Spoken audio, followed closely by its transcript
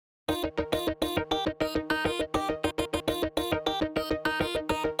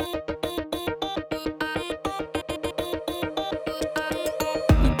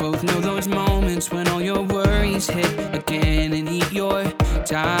both know those moments when all your worries hit again and eat your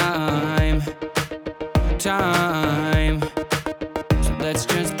time. So let's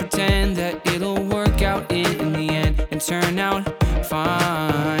just pretend that it'll work out in the end and turn out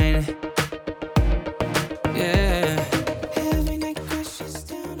fine. Yeah.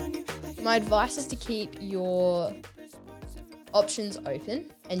 My advice is to keep your options open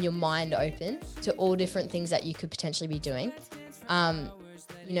and your mind open to all different things that you could potentially be doing.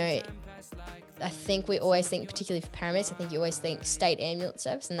 I think we always think, particularly for paramedics, I think you always think state ambulance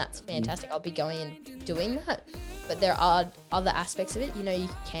service, and that's fantastic. I'll be going and doing that. But there are other aspects of it. You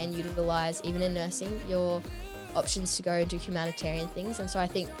can utilise, even in nursing, your options to go and do humanitarian things. And so I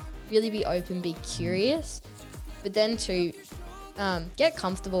think really be open, be curious, but then to get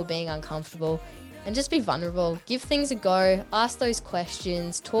comfortable being uncomfortable and just be vulnerable. Give things a go. Ask those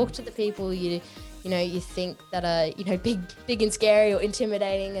questions. Talk to the people you think that are, big and scary or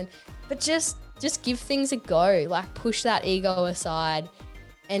intimidating, but just give things a go. Like, push that ego aside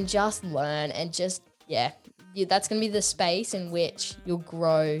and just learn and just, that's going to be the space in which you'll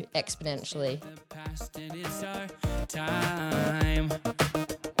grow exponentially.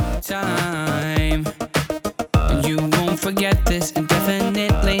 Time. You won't forget this and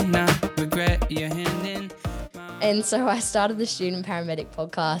definitely not regret your hand in mine. And so I started the Student Paramedic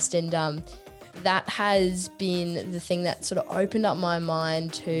podcast, and that has been the thing that sort of opened up my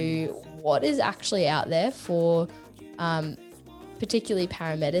mind to what is actually out there for particularly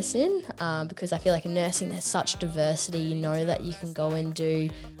paramedicine, because I feel like in nursing there's such diversity. That you can go and do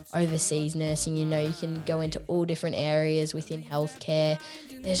overseas nursing, you can go into all different areas within healthcare.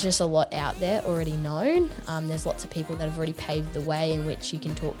 There's just a lot out there already known. There's lots of people that have already paved the way in which you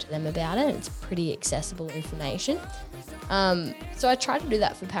can talk to them about it. It's pretty accessible information. So I try to do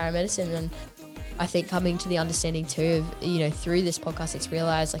that for paramedicine, and I think coming to the understanding too of, through this podcast, it's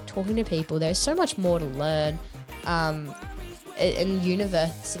realised, like, talking to people, there's so much more to learn. And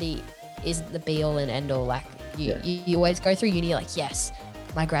university isn't the be all and end all. Like, you always go through uni like, yes,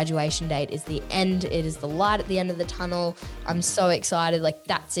 my graduation date is the end. It is the light at the end of the tunnel. I'm so excited. Like,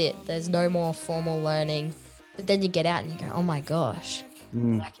 that's it. There's no more formal learning. But then you get out and you go, oh my gosh,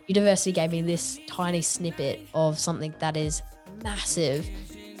 like, university gave me this tiny snippet of something that is massive.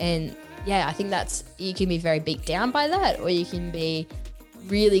 And I think you can be very beat down by that, or you can be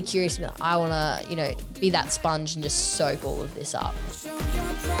really curious about, I want to, be that sponge and just soak all of this up.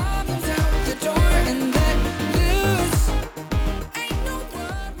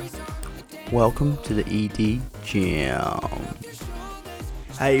 Welcome to the ED Jam.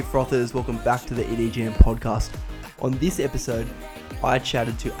 Hey frothers, welcome back to the ED Jam podcast. On this episode, I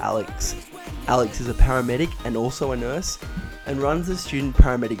chatted to Alex. Alex is a paramedic and also a nurse, and runs the Student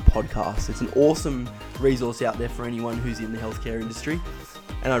Paramedic podcast. It's an awesome resource out there for anyone who's in the healthcare industry,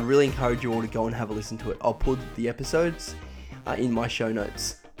 and I'd really encourage you all to go and have a listen to it. I'll put the episodes in my show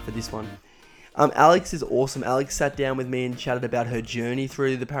notes for this one. Alex is awesome. Alex sat down with me and chatted about her journey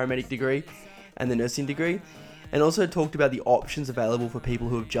through the paramedic degree and the nursing degree, and also talked about the options available for people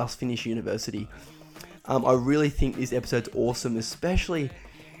who have just finished university. I really think this episode's awesome, especially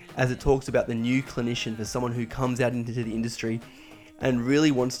as it talks about the new clinician for someone who comes out into the industry and really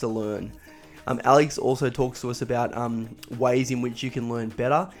wants to learn. Alex also talks to us about ways in which you can learn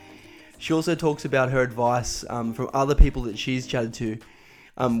better. She also talks about her advice from other people that she's chatted to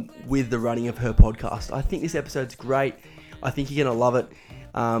with the running of her podcast. I think this episode's great. I think you're going to love it.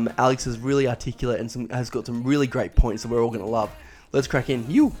 Alex is really articulate and has got some really great points that we're all going to love. Let's crack in.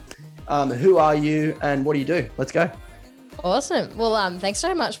 Who are you and what do you do? Let's go. Awesome. Well, thanks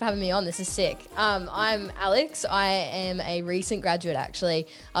so much for having me on. This is sick. I'm Alex. I am a recent graduate, actually,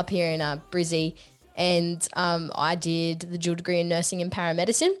 up here in Brizzy, and I did the dual degree in nursing and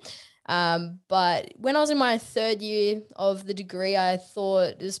paramedicine. But when I was in my third year of the degree, I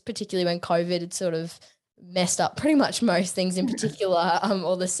thought, it was particularly when COVID had sort of messed up pretty much most things, in particular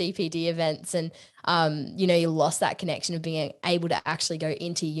all the CPD events, and you lost that connection of being able to actually go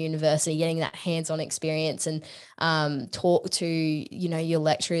into university, getting that hands-on experience, and talk to your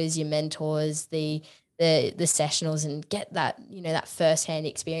lecturers, your mentors, the sessionals, and get that that first-hand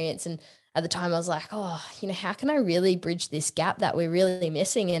experience. And at the time I was like, how can I really bridge this gap that we're really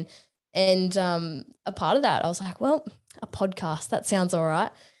missing? And a part of that I was like, well, a podcast, that sounds all right.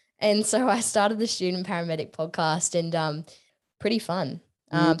 And so I started the Student Paramedic podcast, and pretty fun.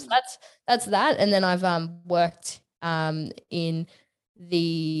 So that's that. And then I've worked in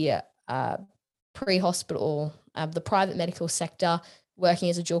the pre-hospital, the private medical sector, working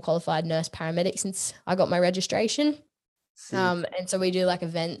as a dual qualified nurse paramedic since I got my registration. And so we do like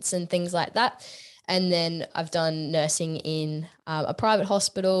events and things like that. And then I've done nursing in a private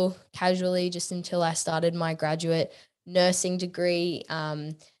hospital casually just until I started my graduate nursing degree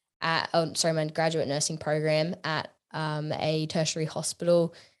my graduate nursing program at a tertiary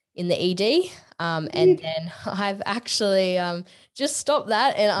hospital in the ED. And then I've actually just stopped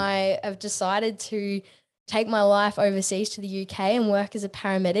that, and I have decided to take my life overseas to the UK and work as a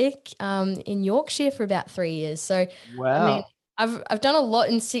paramedic in Yorkshire for about 3 years. So, I mean, Wow. I've done a lot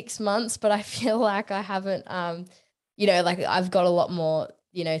in 6 months, but I feel like I haven't, like I've got a lot more,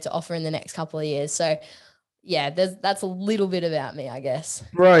 to offer in the next couple of years. So, yeah, that's a little bit about me, I guess.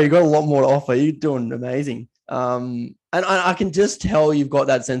 Bro, you got a lot more to offer. You're doing amazing. And I can just tell you've got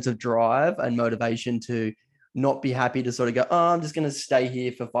that sense of drive and motivation to not be happy to sort of go, oh, I'm just going to stay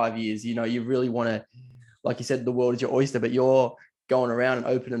here for 5 years. You really want to, like you said, the world is your oyster, but you're going around and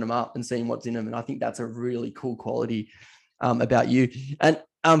opening them up and seeing what's in them. And I think that's a really cool quality about you. And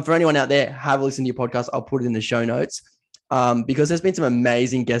for anyone out there, have a listen to your podcast. I'll put it in the show notes because there's been some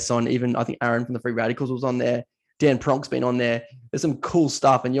amazing guests on. Even I think Aaron from the Free Radicals was on there. Dan Pronk's been on there. There's some cool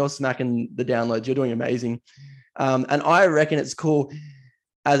stuff, and you're smacking the downloads. You're doing amazing. And I reckon it's cool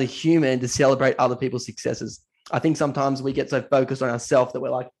as a human to celebrate other people's successes. I think sometimes we get so focused on ourselves that we're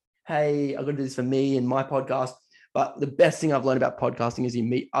like, hey, I've got to do this for me and my podcast. But the best thing I've learned about podcasting is you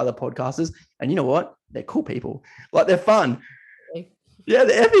meet other podcasters, and you know what? They're cool people. Like, they're fun. Yeah,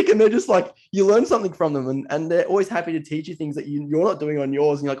 they're epic, and they're just like, you learn something from them, and they're always happy to teach you things that you're not doing on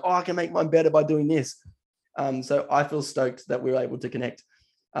yours. And you're like, oh, I can make mine better by doing this. So I feel stoked that we were able to connect.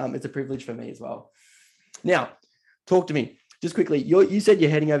 It's a privilege for me as well. Now, talk to me just quickly. You said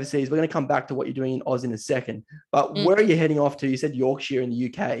you're heading overseas. We're going to come back to what you're doing in Oz in a second, but where are you heading off to? You said Yorkshire in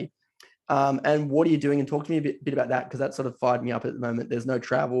the UK. And what are you doing? And talk to me a bit about that, because that sort of fired me up at the moment. There's no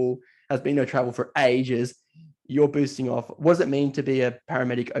travel, has been no travel for ages. You're boosting off. What does it mean to be a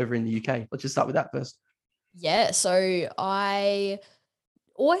paramedic over in the UK? Let's just start with that first. Yeah, so I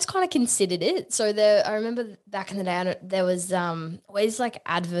always kind of considered it. So I remember back in the day, there was always like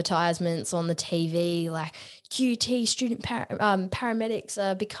advertisements on the TV, like QT student paramedics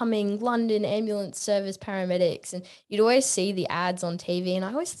are becoming London ambulance service paramedics, and you'd always see the ads on TV. And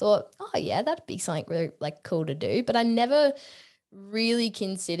I always thought, oh yeah, that'd be something really like cool to do. But I never really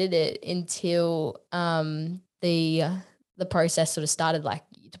considered it until the process sort of started, like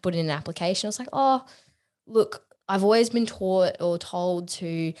to put in an application. I was like, oh, look, I've always been taught or told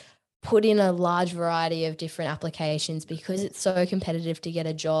to put in a large variety of different applications because it's so competitive to get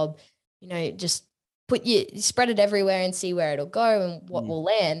a job. Just spread it everywhere and see where it'll go and what will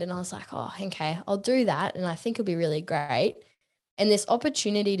land. And I was like, oh, okay, I'll do that. And I think it'll be really great. And this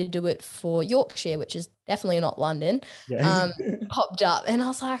opportunity to do it for Yorkshire, which is definitely not London, popped up. And I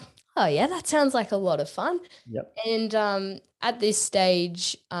was like, oh yeah, that sounds like a lot of fun. Yep. And at this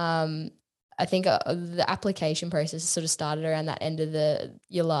stage, I think the application process sort of started around that end of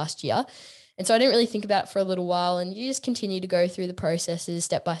your last year. And so I didn't really think about it for a little while, and you just continue to go through the processes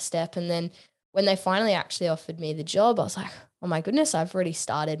step by step. And then when they finally actually offered me the job, I was like, oh my goodness, I've already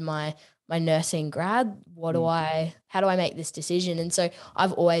started my nursing grad. How do I make this decision? And so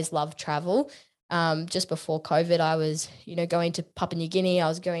I've always loved travel. Just before COVID, I was, going to Papua New Guinea. I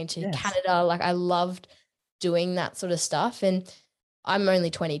was going to Canada. Like, I loved doing that sort of stuff. And I'm only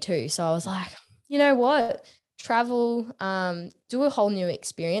 22. So I was like, you know what? Travel, do a whole new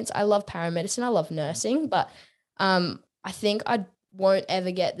experience. I love paramedicine. I love nursing, but I think I won't ever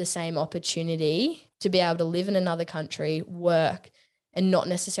get the same opportunity to be able to live in another country, work, and not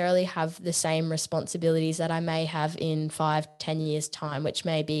necessarily have the same responsibilities that I may have in 5-10 years time, which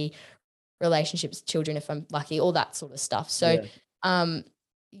may be relationships, children, if I'm lucky, all that sort of stuff. So,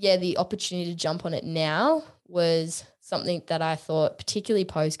 the opportunity to jump on it now was something that I thought, particularly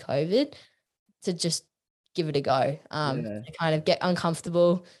post-COVID, to just give it a go, to kind of get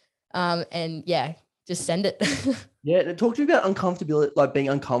uncomfortable and just send it. Talk to me about uncomfortability, like being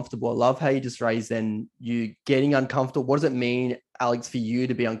uncomfortable. I love how you just raised then you getting uncomfortable. What does it mean, Alex, for you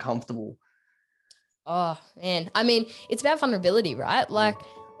to be uncomfortable? Oh, man. I mean, it's about vulnerability, right? Like,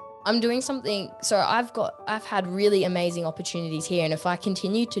 I'm doing something, so I've had really amazing opportunities here. And if I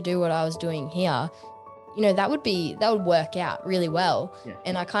continue to do what I was doing here, that would work out really well. Yeah.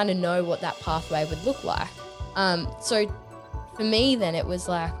 And I kind of know what that pathway would look like. So for me, then it was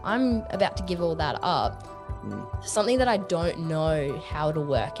like, I'm about to give all that up to something that I don't know how to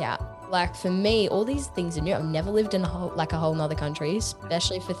work out. Like, for me, all these things are new. I've never lived in a whole nother country,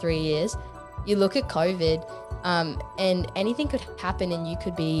 especially for 3 years. You look at COVID, and anything could happen and you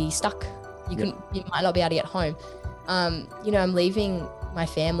could be stuck. You might not be able to get home. I'm leaving my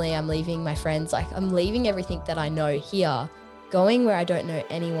family, I'm leaving my friends, like I'm leaving everything that I know here going where I don't know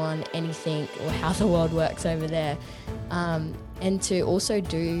anyone, anything, or how the world works over there, and to also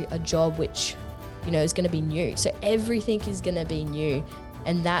do a job which, you know, is going to be new. So everything is going to be new,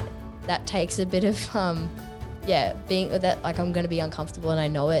 and that takes a bit of being that, like, I'm going to be uncomfortable and I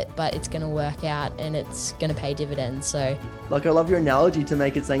know it, but it's going to work out and it's going to pay dividends. So, like, I love your analogy to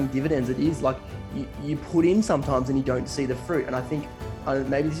make it saying dividends. It is like you put in sometimes and you don't see the fruit. And I think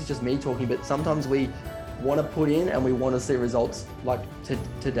maybe this is just me talking, but sometimes we want to put in and we want to see results like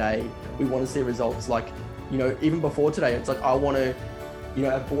today. We want to see results like, you know, even before today. It's like, I want to, you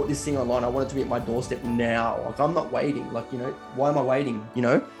know, I bought this thing online. I want it to be at my doorstep now. Like, I'm not waiting. Like, you know, why am I waiting? You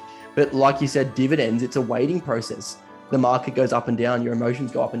know, but like you said, dividends, it's a waiting process. The market goes up and down. Your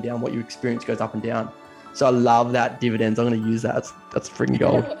emotions go up and down. What you experience goes up and down. So I love that, dividends. I'm going to use that. That's freaking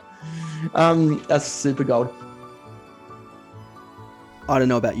gold. That's super gold. I don't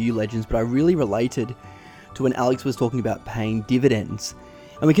know about you, legends, but I really related to when Alex was talking about paying dividends.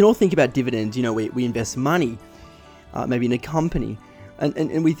 And we can all think about dividends. You know, we invest money, maybe in a company,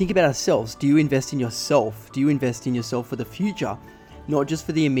 and we think about ourselves. Do you invest in yourself? Do you invest in yourself for the future? Not just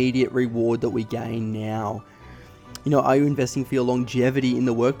for the immediate reward that we gain now. You know, are you investing for your longevity in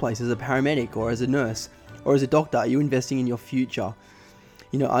the workplace as a paramedic or as a nurse or as a doctor? Are you investing in your future?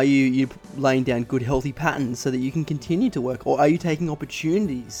 You know, are you laying down good, healthy patterns so that you can continue to work? Or are you taking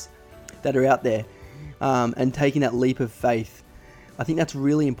opportunities that are out there and taking that leap of faith? I think that's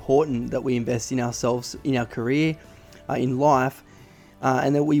really important, that we invest in ourselves, in our career, in life,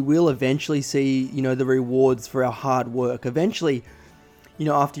 and that we will eventually see, you know, the rewards for our hard work. Eventually, you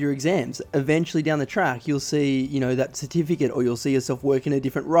know, after your exams, eventually down the track, you'll see, you know, that certificate, or you'll see yourself working a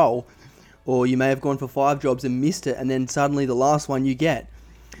different role, or you may have gone for 5 jobs and missed it, and then suddenly the last one you get.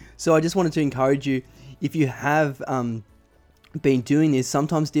 So I just wanted to encourage you, if you have been doing this,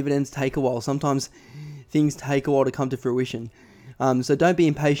 sometimes dividends take a while. Sometimes things take a while to come to fruition. So don't be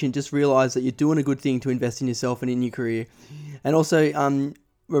impatient. Just realize that you're doing a good thing to invest in yourself and in your career. And also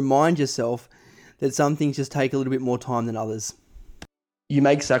remind yourself that some things just take a little bit more time than others. You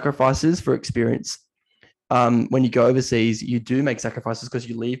make sacrifices for experience. When you go overseas, you do make sacrifices because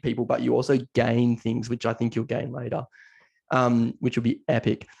you leave people, but you also gain things, which I think you'll gain later, which will be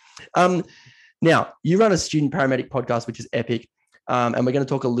epic. Now, you run a student paramedic podcast, which is epic. And we're going to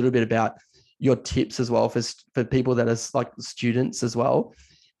talk a little bit about your tips as well for people that are like students as well,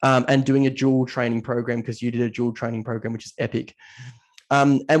 and doing a dual training program, because you did a dual training program, which is epic.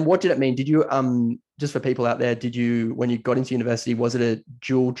 And what did it mean? Did you, just for people out there, when you got into university, was it a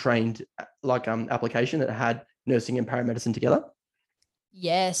dual trained application that had nursing and paramedicine together?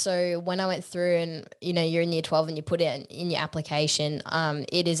 Yeah, so when I went through, and, you know, you're in year 12 and you put it in your application,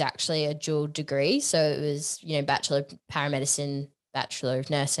 it is actually a dual degree. So it was, you know, Bachelor of Paramedicine, Bachelor of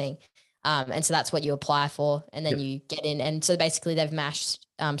Nursing. And so that's what you apply for, and then you get in. And so basically they've mashed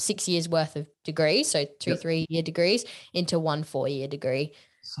 6 years worth of degrees, so two 3-year degrees, into 1 4-year degree.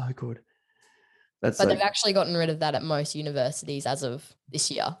 So good. But they've actually gotten rid of that at most universities as of this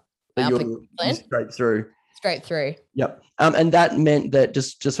year. You're straight through. Straight through. Yep. And that meant that,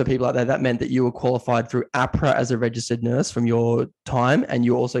 just for people out there, that meant that you were qualified through APRA as a registered nurse from your time, and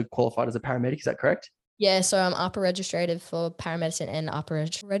you also qualified as a paramedic. Is that correct? Yeah, so I'm APRA registered for paramedicine and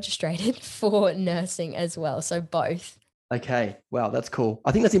APRA registered for nursing as well. So both. Okay. Wow, that's cool.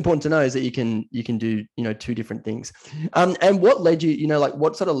 I think that's important to know, is that you can do, you know, 2 different things. And what led you, you know, like,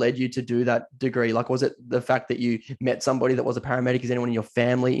 what sort of led you to do that degree? Like, was it the fact that you met somebody that was a paramedic? Is anyone in your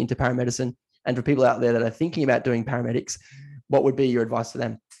family into paramedicine? And for people out there that are thinking about doing paramedics, what would be your advice to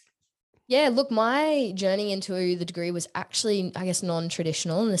them? Yeah, look, my journey into the degree was actually, I guess,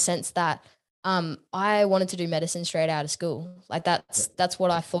 non-traditional, in the sense that I wanted to do medicine straight out of school. Like, that's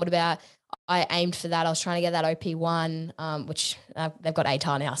what I thought about. I aimed for that. I was trying to get that OP1, which they've got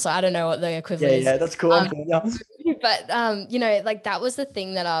ATAR now, so I don't know what the equivalent is. Yeah, that's cool. But you know, like, that was the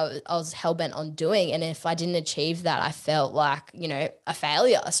thing that I was hell-bent on doing. And if I didn't achieve that, I felt like, you know, a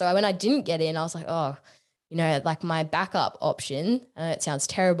failure. So when I didn't get in, I was like, oh, you know, like, my backup option, it sounds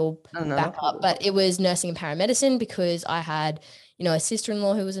terrible, backup, but it was nursing and paramedicine, because I had, you know, a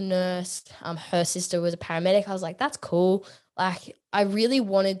sister-in-law who was a nurse. Her sister was a paramedic. I was like, that's cool. Like, I really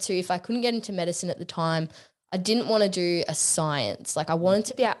wanted to, if I couldn't get into medicine at the time, I didn't want to do a science. Like, I wanted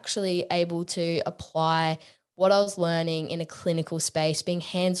to be actually able to apply what I was learning in a clinical space, being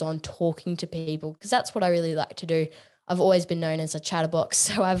hands-on, talking to people, because that's what I really like to do. I've always been known as a chatterbox,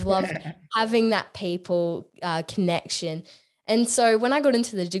 so I've loved having that people connection. And so when I got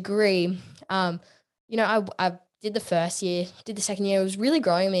into the degree, you know, I did the first year, did the second year. It was really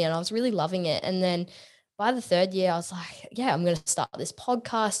growing me, and I was really loving it. And then by the third year, I was like, yeah, I'm going to start this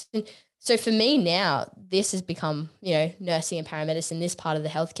podcast. And So for me now, this has become, nursing and paramedicine, this part of the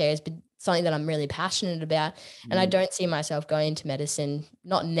healthcare has been something that I'm really passionate about. And I don't see myself going into medicine,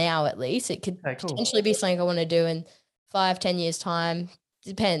 not now at least. It could Okay, cool. potentially be something I want to do in 5-10 years time.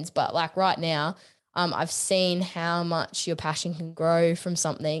 Depends. But like right now, I've seen how much your passion can grow from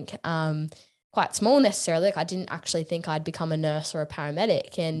something quite small necessarily. Like I didn't actually think I'd become a nurse or a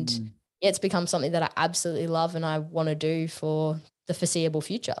paramedic. And it's become something that I absolutely love and I want to do for the foreseeable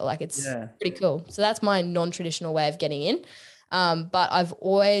future. Like it's pretty cool. So that's my non-traditional way of getting in. But I've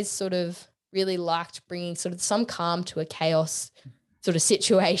always sort of really liked bringing sort of some calm to a chaos sort of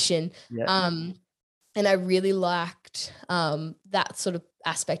situation. And I really liked that sort of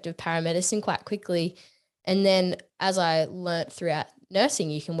aspect of paramedicine quite quickly. And then as I learnt throughout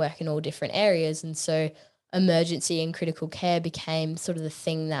nursing, you can work in all different areas. And so emergency and critical care became sort of the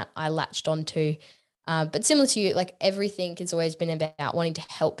thing that I latched onto. But similar to you, like everything has always been about wanting to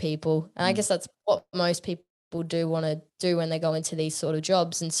help people. And I guess that's what most people do want to do when they go into these sort of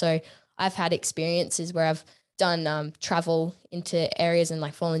jobs. And so I've had experiences where I've done travel into areas and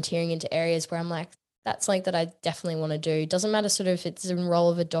like volunteering into areas where I'm like, that's something that I definitely want to do. Doesn't matter sort of if it's in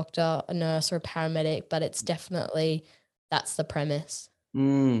role of a doctor, a nurse or a paramedic, but it's definitely, that's the premise.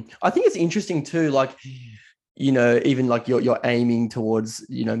 I think it's interesting too, like, even like you're aiming towards,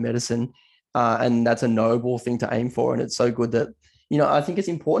 medicine, and that's a noble thing to aim for. And it's so good that, I think it's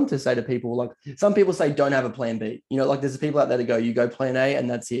important to say to people, like some people say, don't have a plan B, like there's people out there that go, you go plan A and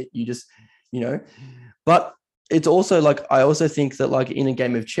that's it. You just, but it's also like, I also think that like in a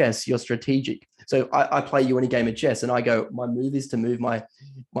game of chess, you're strategic. So I play you in a game of chess and I go, my move is to move my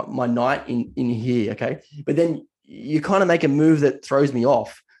knight in here. Okay. But then you kind of make a move that throws me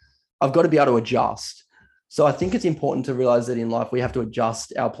off. I've got to be able to adjust. So I think it's important to realize that in life, we have to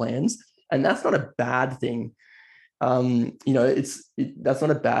adjust our plans, and that's not a bad thing. That's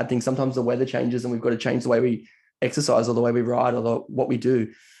not a bad thing. Sometimes the weather changes and we've got to change the way we exercise or the way we ride or what we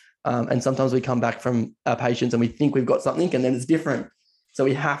do. And sometimes we come back from our patients and we think we've got something and then it's different. So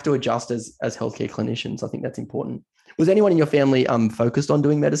we have to adjust as healthcare clinicians. I think that's important. Was anyone in your family focused on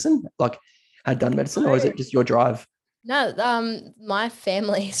doing medicine, like had done medicine, or is it just your drive? No, my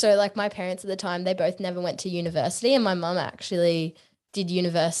family, so like my parents at the time, they both never went to university, and my mum actually did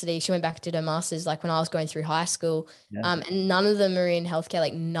university. She went back and did her master's like when I was going through high school. And none of them are in healthcare.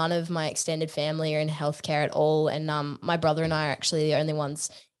 Like none of my extended family are in healthcare at all. And my brother and I are actually the only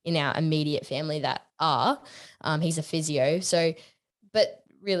ones in our immediate family that are. He's a physio. So, but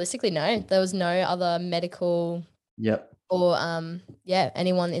realistically, no, there was no other medical or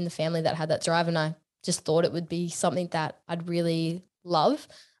anyone in the family that had that drive. And I just thought it would be something that I'd really love.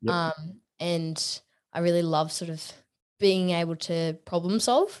 And I really love sort of being able to problem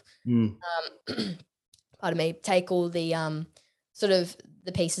solve. Pardon me, take all the sort of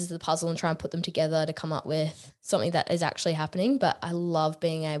the pieces of the puzzle and try and put them together to come up with something that is actually happening. But I love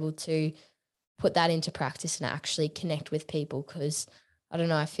being able to put that into practice and actually connect with people, because I don't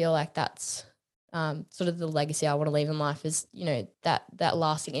know, I feel like that's sort of the legacy I want to leave in life is, that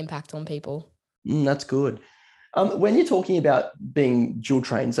lasting impact on people. That's good. When you're talking about being dual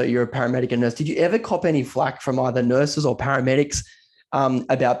trained, so you're a paramedic and nurse, did you ever cop any flack from either nurses or paramedics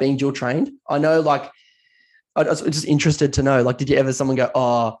about being dual trained? I know, like, I was just interested to know, like, did you ever someone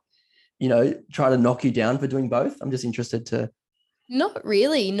go, try to knock you down for doing both? I'm just interested to. Not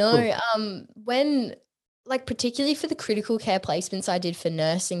really, no. When, like, particularly for the critical care placements I did for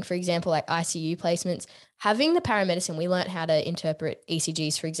nursing, for example, like ICU placements, having the paramedicine, we learned how to interpret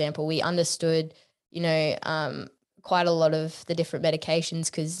ECGs, for example. We understood, quite a lot of the different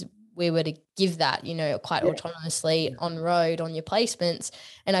medications because we were to give that, quite autonomously on road on your placements.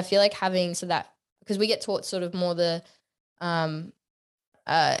 And I feel like having because we get taught sort of more the come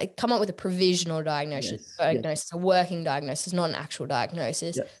up with a provisional diagnosis, a working diagnosis, not an actual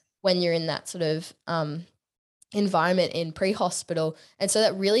diagnosis when you're in that sort of environment in pre-hospital. And so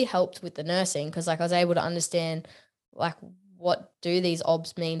that really helped with the nursing, because like I was able to understand like what do these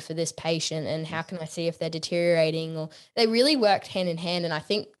OBS mean for this patient and how can I see if they're deteriorating, or they really worked hand in hand. And I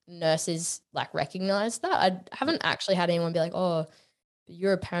think nurses like recognize that. I haven't actually had anyone be like, oh,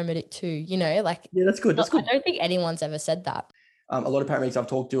 you're a paramedic too, like. Yeah, that's good. That's good. I don't think anyone's ever said that. A lot of paramedics I've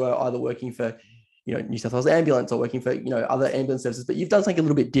talked to are either working for, New South Wales Ambulance or working for, other ambulance services, but you've done something a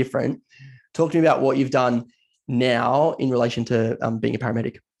little bit different. Talk to me about what you've done now in relation to being a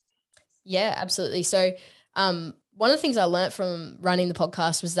paramedic. Yeah, absolutely. So one of the things I learned from running the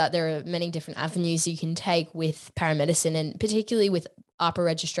podcast was that there are many different avenues you can take with paramedicine, and particularly with AHPRA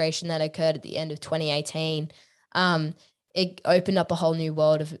registration that occurred at the end of 2018. it opened up a whole new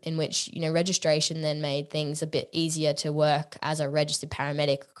world in which, registration then made things a bit easier to work as a registered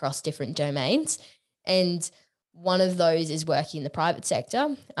paramedic across different domains. And one of those is working in the private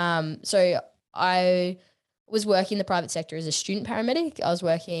sector. So I was working in the private sector as a student paramedic. I was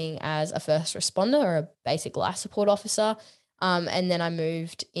working as a first responder or a basic life support officer. And then I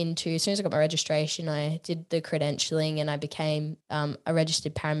moved into, as soon as I got my registration, I did the credentialing and I became a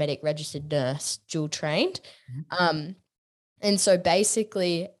registered paramedic, registered nurse, dual trained. And so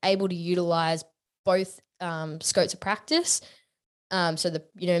basically able to utilize both scopes of practice. So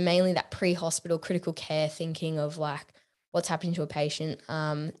mainly that pre-hospital critical care thinking of like what's happening to a patient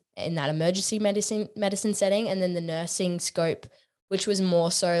in that emergency medicine setting, and then the nursing scope, which was more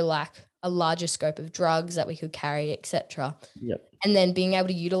so like a larger scope of drugs that we could carry, etc. Yep. And then being able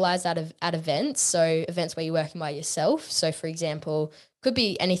to utilize that at events. So events where you're working by yourself. So for example, could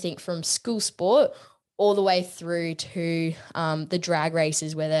be anything from school sport all the way through to the drag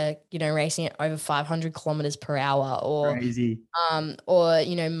races where they're, racing at over 500 kilometers per hour or Crazy.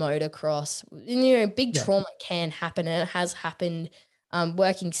 Motocross. Big trauma can happen, and it has happened,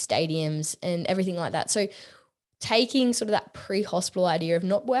 working stadiums and everything like that. So taking sort of that pre-hospital idea of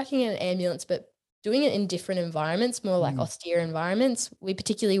not working in an ambulance, but doing it in different environments, more like austere environments. We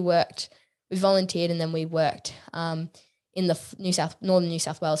volunteered, and then we worked in the northern New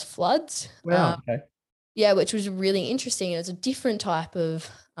South Wales floods. Wow. Okay. Yeah, which was really interesting. It was a different type of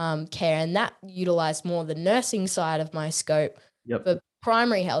care, and that utilized more the nursing side of my scope for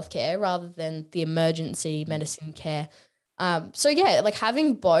primary healthcare rather than the emergency medicine care. So yeah, like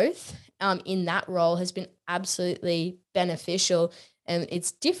having both in that role has been absolutely beneficial, and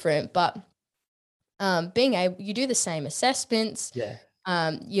it's different, but being able, you do the same assessments. Yeah.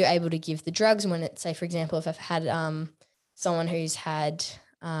 You're able to give the drugs when it's, say, for example, if I've had someone who's had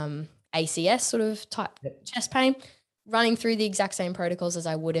ACS sort of type chest pain, running through the exact same protocols as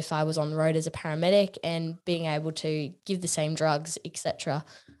I would if I was on the road as a paramedic, and being able to give the same drugs, etc.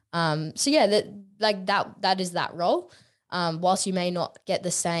 So yeah, that is that role. Whilst you may not get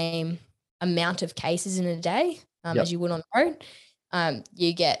the same amount of cases in a day as you would on the road,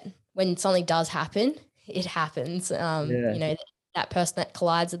 you get, when something does happen, it happens. That person that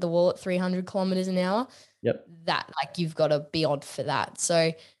collides at the wall at 300 kilometers an hour, that like you've got to be on for that.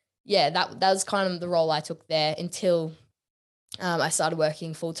 So yeah, that was kind of the role I took there until I started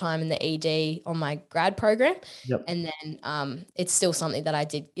working full-time in the ED on my grad program. And then it's still something that I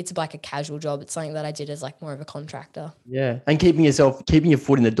did. It's like a casual job. It's something that I did as like more of a contractor. Yeah. And keeping your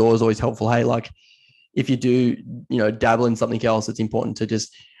foot in the door is always helpful. Hey, like if you do, dabble in something else, it's important to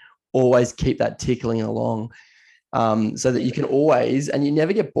just always keep that tickling along so that you can always, and you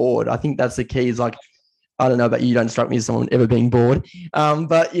never get bored. I think that's the key, is like, I don't know about you, you don't strike me as someone ever being bored.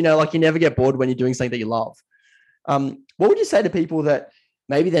 But like you never get bored when you're doing something that you love. What would you say to people that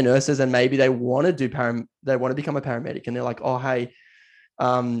maybe they're nurses and maybe they want to become a paramedic, and they're like, oh, hey,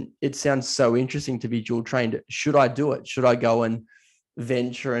 it sounds so interesting to be dual trained. Should I do it? Should I go and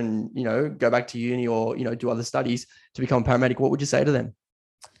venture and, go back to uni or, do other studies to become a paramedic? What would you say to them?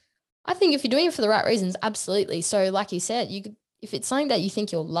 I think if you're doing it for the right reasons, absolutely. So like you said, if it's something that you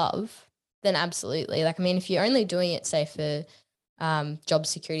think you'll love, then absolutely. Like, I mean, if you're only doing it, say, for job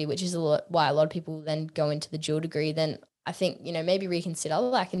security, which is why a lot of people then go into the dual degree, then I think, maybe reconsider,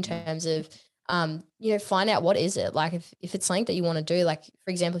 like in terms of, find out what is it. Like if it's something that you want to do, like, for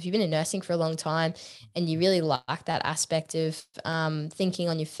example, if you've been in nursing for a long time and you really like that aspect of thinking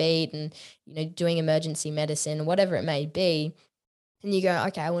on your feet and, doing emergency medicine, whatever it may be, and you go,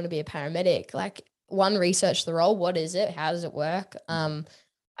 okay, I want to be a paramedic. Like, one, research the role. What is it? How does it work? I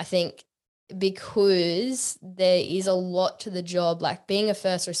think because there is a lot to the job, like being a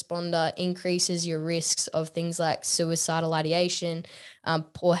first responder increases your risks of things like suicidal ideation,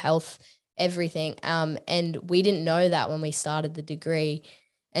 poor health, everything. And we didn't know that when we started the degree.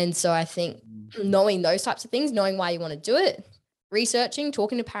 And so I think knowing those types of things, knowing why you want to do it, researching,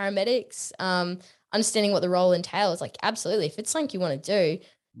 talking to paramedics, understanding what the role entails, like absolutely, if it's something you want to do,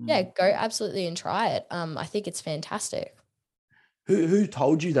 yeah, go absolutely and try it. I think it's fantastic. Who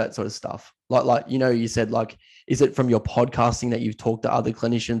told you that sort of stuff? Like you said, like, is it from your podcasting that you've talked to other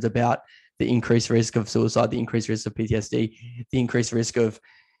clinicians about the increased risk of suicide, the increased risk of PTSD, the increased risk of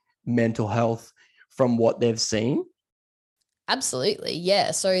mental health from what they've seen? Absolutely,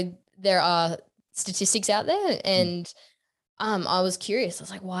 yeah. So there are statistics out there, and I was curious. I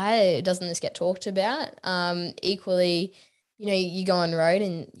was like, why doesn't this get talked about? Equally, you go on the road,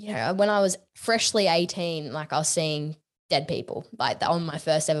 and when I was freshly 18, like I was seeing dead people like that on my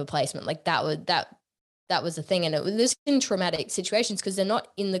first ever placement. Like that was a thing, and it was in traumatic situations because they're not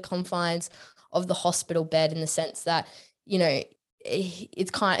in the confines of the hospital bed in the sense that you know,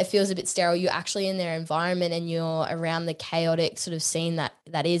 it feels a bit sterile. You're actually in their environment and you're around the chaotic sort of scene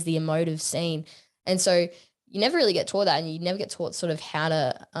that is the emotive scene. And so you never really get taught that, and you never get taught sort of how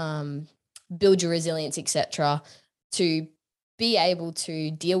to build your resilience, etc., to be able to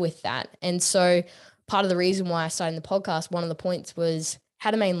deal with that. And so part of the reason why I started the podcast, one of the points was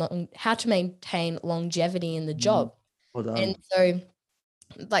how to maintain longevity in the job. Well done. And so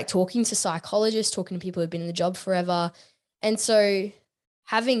like talking to psychologists, talking to people who've been in the job forever. And so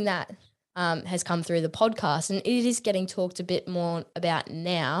having that has come through the podcast, and it is getting talked a bit more about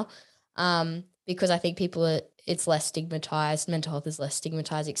now because I think it's less stigmatized, mental health is less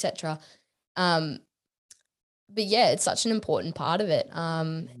stigmatized, etc. But yeah, it's such an important part of it.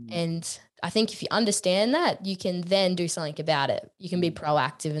 And I think if you understand that, you can then do something about it. You can be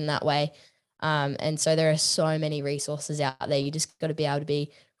proactive in that way. And so there are so many resources out there. You just got to be able to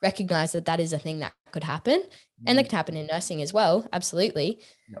recognize that is a thing that could happen, and that can happen in nursing as well. Absolutely.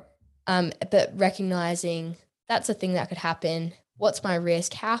 Yep. But recognizing that's a thing that could happen. What's my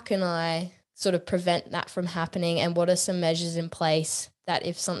risk? How can I sort of prevent that from happening? And what are some measures in place that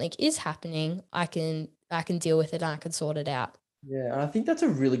if something is happening, I can deal with it and I can sort it out. Yeah. And I think that's a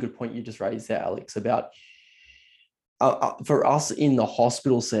really good point you just raised there, Alex, about for us in the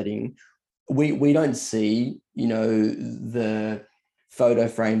hospital setting, we don't see, the photo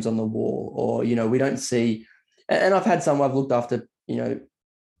frames on the wall, or, we don't see, and I've looked after,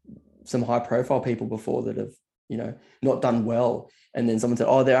 some high profile people before that have, not done well. And then someone said,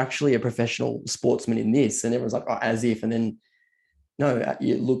 oh, they're actually a professional sportsman in this. And everyone's like, oh, as if, and then no,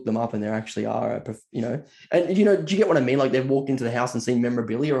 you look them up and they actually are, and do you get what I mean? Like they've walked into the house and seen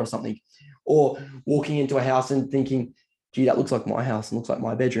memorabilia or something, or walking into a house and thinking, gee, that looks like my house and looks like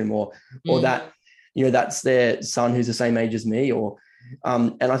my bedroom, or that, that's their son who's the same age as me, or,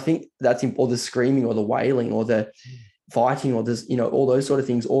 and I think that's, or the screaming or the wailing or the fighting or this, all those sort of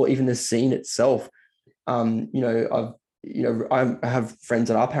things, or even the scene itself. I have friends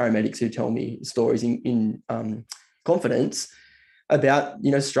that are paramedics who tell me stories in confidence about,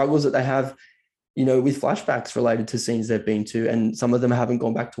 struggles that they have, with flashbacks related to scenes they've been to, and some of them haven't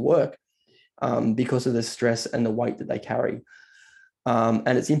gone back to work because of the stress and the weight that they carry.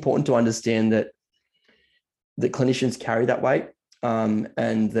 And it's important to understand that the clinicians carry that weight,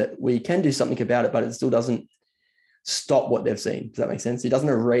 and that we can do something about it, but it still doesn't stop what they've seen. Does that make sense? It doesn't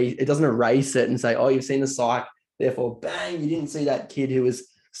erase it and say, oh, you've seen the psych, therefore, bang, you didn't see that kid who was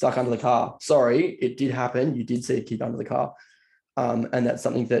stuck under the car. Sorry, it did happen. You did see a kid under the car. And that's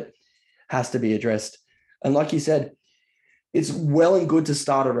something that has to be addressed. And like you said, it's well and good to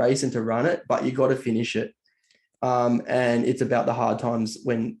start a race and to run it, but you got to finish it. And it's about the hard times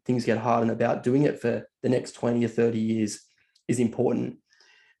when things get hard, and about doing it for the next 20 or 30 years is important.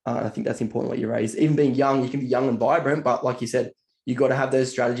 I think that's important what you raised. Even being young, you can be young and vibrant, but like you said, you got to have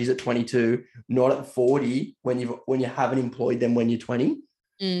those strategies at 22, not at 40 when you haven't employed them when you're 20.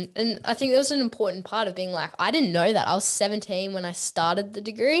 And I think that was an important part of being like, I didn't know that. I was 17 when I started the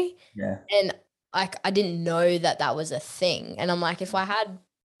degree. Yeah. And like, I didn't know that was a thing. And I'm like, if I had,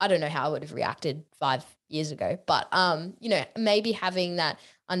 I don't know how I would have reacted 5 years ago, but, maybe having that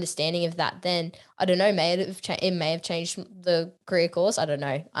understanding of that, then I don't know, it may have changed the career course. I don't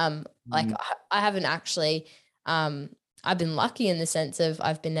know. Like I haven't actually, I've been lucky in the sense of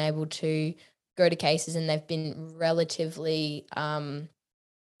I've been able to go to cases and they've been relatively,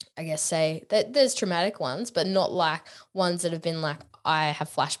 I guess say that there's traumatic ones, but not like ones that have been like, I have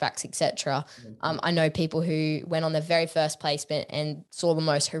flashbacks, etc. I know people who went on their very first placement and saw the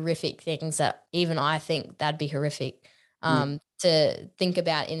most horrific things that even I think that'd be horrific to think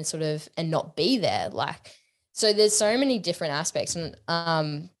about in sort of, and not be there. Like, so there's so many different aspects, and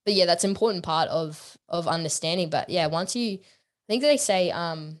but yeah, that's an important part of understanding. But yeah, once you, I think they say,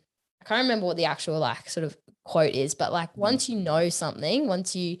 I can't remember what the actual like sort of quote is, but like once you know something,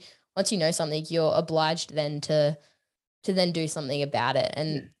 once you know something, you're obliged then to then do something about it.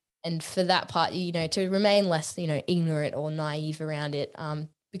 And for that part, to remain less, ignorant or naive around it.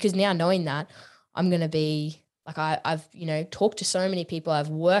 Because now knowing that, I'm going to be like, I've, talked to so many people. I've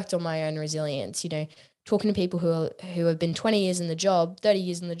worked on my own resilience, talking to people who have been 20 years in the job, 30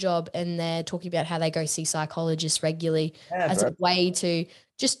 years in the job, and they're talking about how they go see psychologists regularly as a way to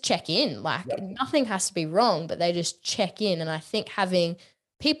just check in. Like nothing has to be wrong, but they just check in. And I think having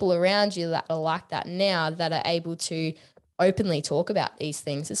people around you that are like that now, that are able to openly talk about these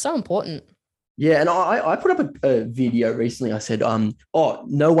things, is so important. Yeah. And I put up a video recently. I said,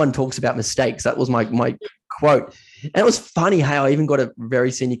 no one talks about mistakes. That was my quote. And it was funny how I even got a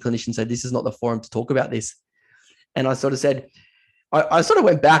very senior clinician say, this is not the forum to talk about this. And I sort of said, I sort of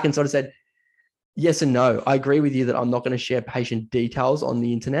went back and sort of said, yes and no. I agree with you that I'm not going to share patient details on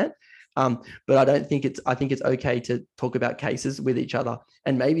the internet. But I don't think I think it's okay to talk about cases with each other.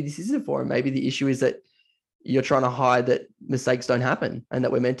 And maybe this isn't for him. Maybe the issue is that you're trying to hide that mistakes don't happen and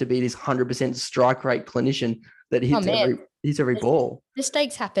that we're meant to be this 100% strike rate clinician that Oh man, hits every ball.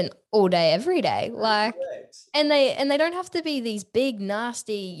 mistakes happen all day, every day. Like, Correct. and they don't have to be these big,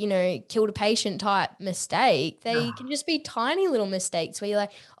 nasty, killed a patient type mistake. They can just be tiny little mistakes where you're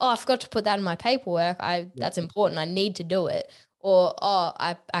like, oh, I forgot to put that in my paperwork. That's important. I need to do it. Or, oh,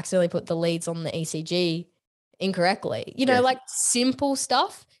 I accidentally put the leads on the ECG incorrectly. Yes. Like simple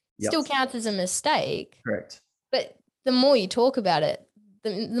stuff Yep. still counts as a mistake. Correct. But the more you talk about it,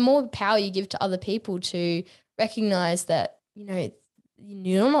 the more power you give to other people to recognize that, you're not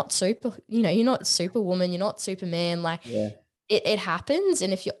you're not superwoman, you're not Superman. Like Yeah. it happens.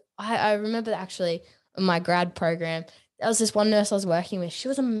 And I remember actually in my grad program, there was this one nurse I was working with. She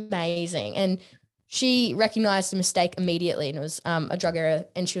was amazing. And she recognized the mistake immediately. And it was a drug error.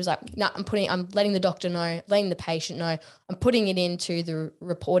 And she was like, no, I'm letting the doctor know, letting the patient know, I'm putting it into the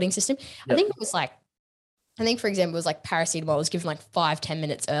reporting system. Yep. I think, for example, it was like paracetamol was given like 5-10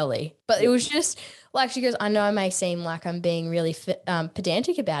 minutes early, but it was just like, she goes, I know I may seem like I'm being really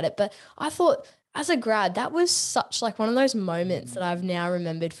pedantic about it, but I thought as a grad, that was such like one of those moments that I've now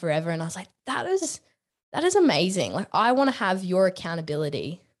remembered forever. And I was like, that is amazing. Like, I want to have your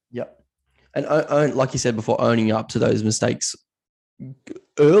accountability. Yep. And like you said before, owning up to those mistakes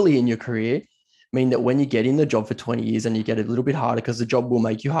early in your career mean that when you get in the job for 20 years and you get a little bit harder because the job will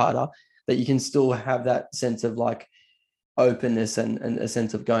make you harder, that you can still have that sense of like openness and a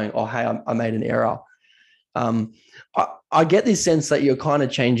sense of going, oh, hey, I made an error. I get this sense that you're kind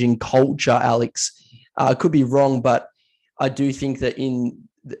of changing culture, Alex. I could be wrong, but I do think that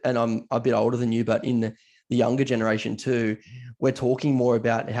and I'm a bit older than you, but in the younger generation too, we're talking more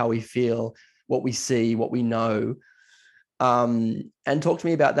about how we feel, what we see, what we know. And talk to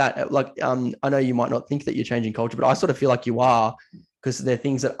me about that. Like, I know you might not think that you're changing culture, but I sort of feel like you are, because there are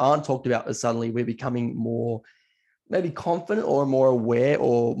things that aren't talked about as suddenly we're becoming more maybe confident or more aware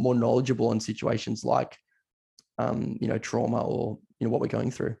or more knowledgeable on situations like, trauma or, what we're going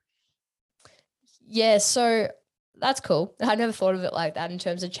through. Yeah. So that's cool. I never thought of it like that in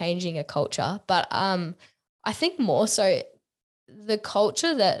terms of changing a culture, but I think more so the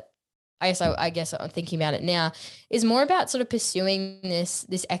culture that I guess I'm thinking about it now is more about sort of pursuing this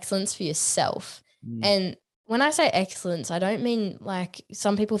excellence for yourself. And when I say excellence, I don't mean like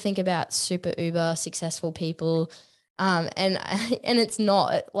some people think about super uber successful people. And it's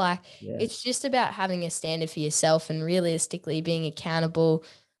not like, it's just about having a standard for yourself and realistically being accountable,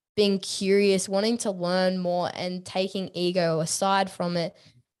 being curious, wanting to learn more and taking ego aside from it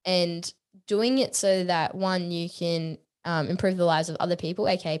and doing it so that one, you can improve the lives of other people,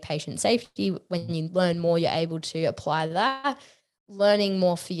 aka patient safety. When you learn more, you're able to apply that. Learning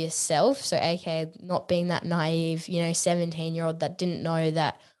more for yourself, so aka not being that naive, 17-year-old that didn't know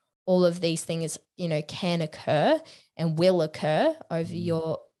that all of these things, can occur and will occur over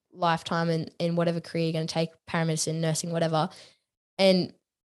your lifetime and in whatever career you're going to take, paramedicine, nursing, whatever. And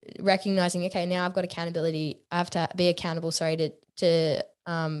recognizing, okay, now I've got accountability. I have to be accountable, to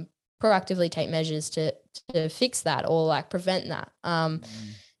proactively take measures to fix that or like prevent that.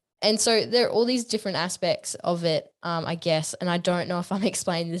 And so there are all these different aspects of it, I guess, and I don't know if I'm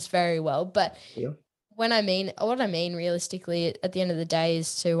explaining this very well, but what I mean realistically at the end of the day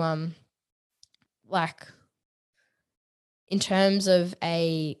is to like in terms of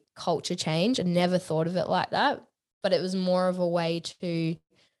a culture change, I never thought of it like that, but it was more of a way to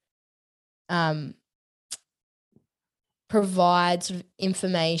provide sort of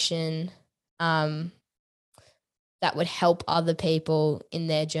information that would help other people in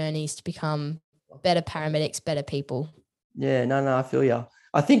their journeys to become better paramedics, better people. Yeah, no, I feel you.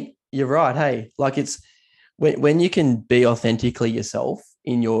 I think you're right. Hey, like it's when you can be authentically yourself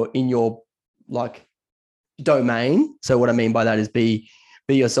in your like domain. So what I mean by that is be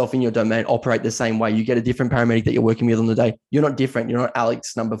yourself in your domain, operate the same way. You get a different paramedic that you're working with on the day. You're not different. You're not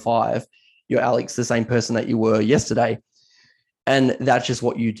Alex number 5. You're Alex, the same person that you were yesterday. And that's just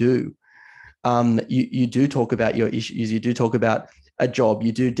what you do. You do talk about your issues. You do talk about a job.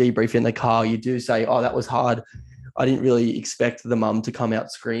 You do debrief in the car. You do say, oh, that was hard. I didn't really expect the mum to come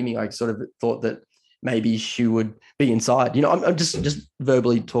out screaming. I sort of thought that maybe she would be inside. I'm just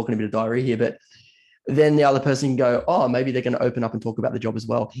verbally talking a bit of diary here, but then the other person can go, oh, maybe they're going to open up and talk about the job as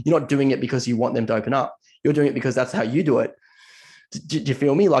well. You're not doing it because you want them to open up. You're doing it because that's how you do it. Do you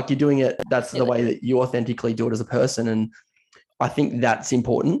feel me? Like you're doing it. That's the way that you authentically do it as a person. And I think that's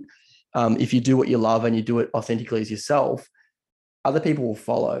important. If you do what you love and you do it authentically as yourself, other people will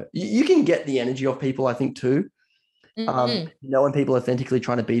follow. You can get the energy of people, I think, too. Know when people are authentically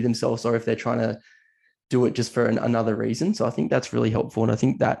trying to be themselves, or if they're trying to do it just for another reason. So I think that's really helpful. And I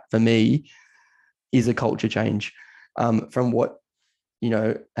think that for me is a culture change from what,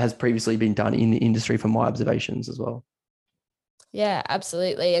 has previously been done in the industry from my observations as well. Yeah,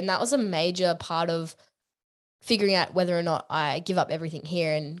 absolutely. And that was a major part of figuring out whether or not I give up everything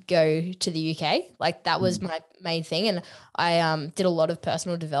here and go to the UK. Like that was my main thing. And I did a lot of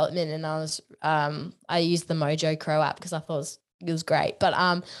personal development, and I used the Mojo Crow app because I thought it was great. But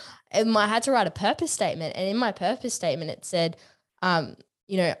I had to write a purpose statement, and in my purpose statement it said, I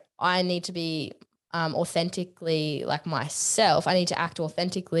need to be authentically like myself. I need to act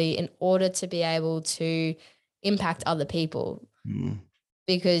authentically in order to be able to impact other people.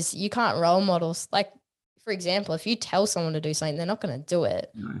 Because you can't role models. Like, for example, if you tell someone to do something, they're not going to do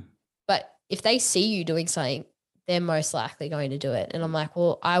it. No. But if they see you doing something, they're most likely going to do it. And I'm like,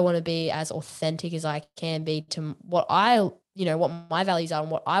 well, I want to be as authentic as I can be to what what my values are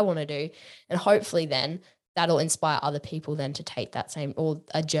and what I want to do. And hopefully then that'll inspire other people then to take that same, or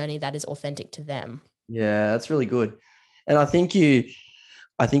a journey that is authentic to them. Yeah, that's really good. And I think we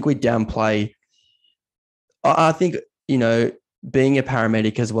downplay, I think, being a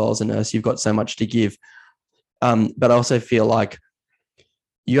paramedic as well as a nurse, you've got so much to give. But I also feel like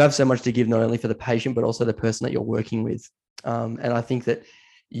you have so much to give, not only for the patient, but also the person that you're working with. And I think that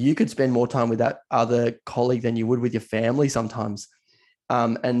you could spend more time with that other colleague than you would with your family sometimes.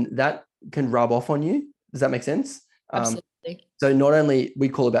 And that can rub off on you. Does that make sense? Absolutely. So not only we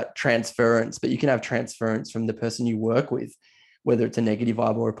call about transference, but you can have transference from the person you work with, whether it's a negative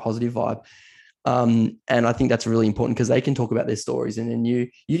vibe or a positive vibe. And I think that's really important because they can talk about their stories, and then you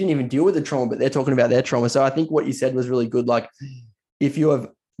didn't even deal with the trauma, but they're talking about their trauma. So I think what you said was really good. Like if you are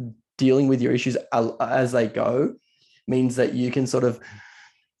dealing with your issues as they go, means that you can sort of,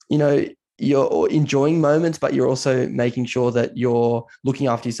 you're enjoying moments, but you're also making sure that you're looking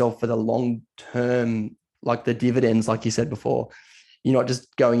after yourself for the long term, like the dividends, like you said before. You're not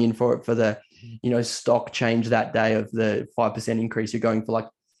just going in for it for the, stock change that day of the 5% increase. You're going for like,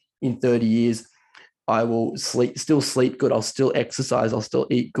 in 30 years, I will still sleep good. I'll still exercise. I'll still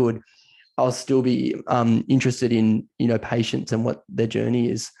eat good. I'll still be interested in, patients and what their journey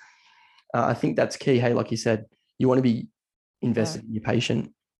is. I think that's key. Hey, like you said, you want to be invested in your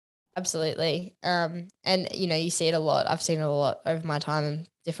patient. Absolutely. And, you see it a lot. I've seen it a lot over my time in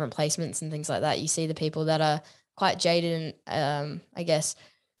different placements and things like that. You see the people that are quite jaded and, I guess,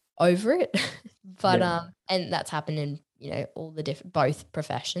 over it. But, and that's happened in, all the different, both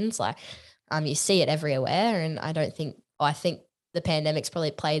professions. Like, you see it everywhere. And I think the pandemic's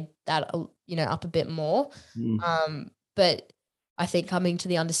probably played that, up a bit more. But I think coming to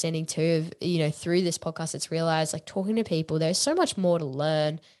the understanding too of, through this podcast, it's realized like talking to people, there's so much more to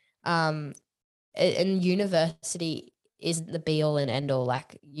learn. And university isn't the be all and end all.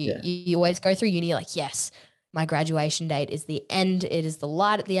 Like you always go through uni, like, yes, my graduation date is the end. It is the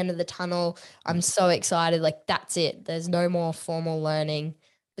light at the end of the tunnel. I'm so excited. Like that's it. There's no more formal learning.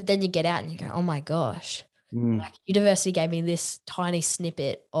 But then you get out and you go, oh my gosh, like university gave me this tiny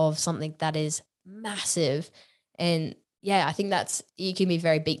snippet of something that is massive. And yeah, I think you can be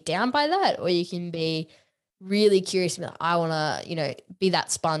very beat down by that, or you can be really curious about, I want to, be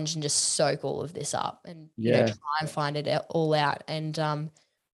that sponge and just soak all of this up and, try and find it all out. And,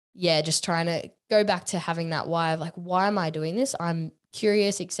 just trying to go back to having that why of like, why am I doing this? I'm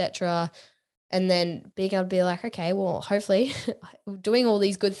curious, etc. And then being able to be like, okay, well, hopefully doing all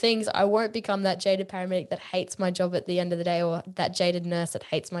these good things, I won't become that jaded paramedic that hates my job at the end of the day, or that jaded nurse that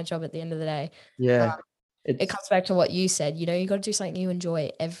hates my job at the end of the day. Yeah. It comes back to what you said, you got to do something you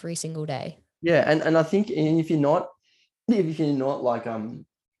enjoy every single day. Yeah. And I think if you're not like,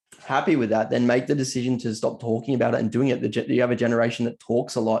 happy with that, then make the decision to stop talking about it and doing it. You have a generation that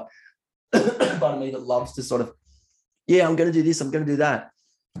talks a lot, pardon me, that loves to sort of, I'm going to do this, I'm going to do that.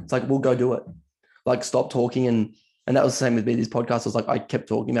 It's like, we'll go do it. Like, stop talking. And that was the same with me. This podcast was like, I kept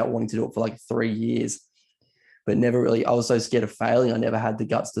talking about wanting to do it for like 3 years, but never really, I was so scared of failing. I never had the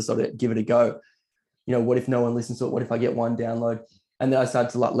guts to sort of give it a go. What if no one listens to it? What if I get one download? And then I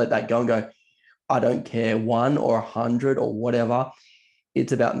started to let that go and go, I don't care, 1 or 100 or whatever.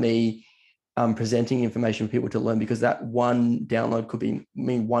 It's about me presenting information for people to learn, because that one download could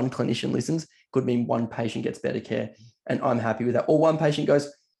mean one clinician listens, could mean one patient gets better care. And I'm happy with that. Or one patient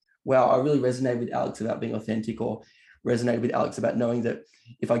goes, wow, I really resonated with Alex about being authentic, or resonated with Alex about knowing that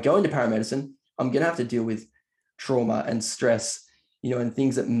if I go into paramedicine, I'm going to have to deal with trauma and stress, and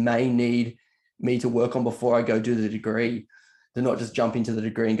things that may need me to work on before I go do the degree, to not just jump into the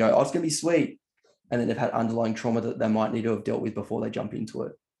degree and go, oh, it's going to be sweet. and then they've had underlying trauma that they might need to have dealt with before they jump into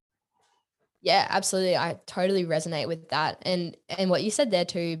it. Yeah, absolutely. I totally resonate with that. And what you said there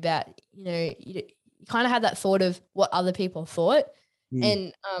too about, you kind of had that thought of what other people thought.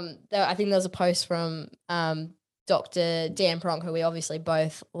 And I think there was a post from Dr. Dan Peronk, who we obviously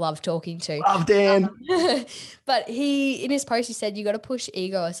both love talking to. Love Dan. But in his post, he said, you got to push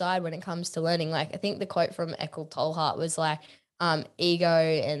ego aside when it comes to learning. Like, I think the quote from Eckhart Tolle was like, ego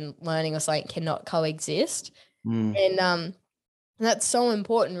and learning or something cannot coexist. And that's so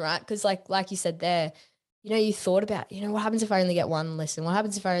important, right? Because like you said there, you thought about, what happens if I only get one listen? What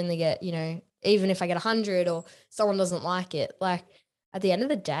happens if I only get, even if I get 100 or someone doesn't like it? Like, at the end of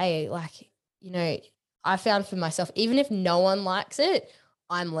the day, I found for myself, even if no one likes it,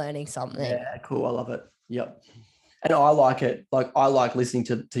 I'm learning something. Yeah, cool. I love it. Yep. And I like it. Like, I like listening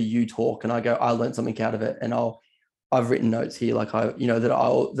to you talk, and I go, I learned something out of it, and I've written notes here, like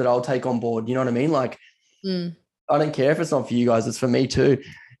that I'll take on board. You know what I mean? Like, I don't care if it's not for you guys, it's for me too.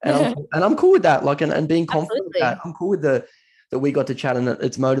 And I'm cool with that. Like, and being confident with that. I'm cool with that we got to chat, and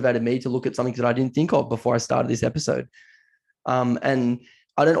it's motivated me to look at something that I didn't think of before I started this episode. And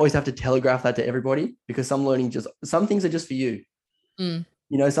I don't always have to telegraph that to everybody, because some things are just for you.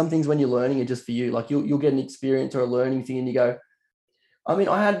 Some things when you're learning are just for you. Like, you'll get an experience or a learning thing, and you go, I mean,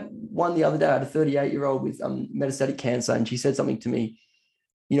 I had one the other day. I had a 38-year-old with metastatic cancer, and she said something to me,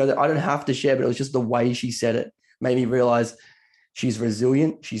 that I don't have to share, but it was just the way she said it made me realize she's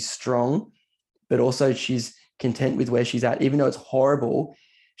resilient, she's strong, but also she's content with where she's at. Even though it's horrible,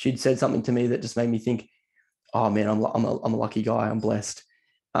 she'd said something to me that just made me think, oh man, I'm a lucky guy, I'm blessed.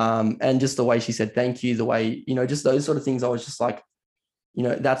 And just the way she said thank you, the way, just those sort of things, I was just like,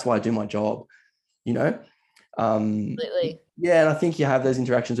 that's why I do my job, Completely. Yeah, and I think you have those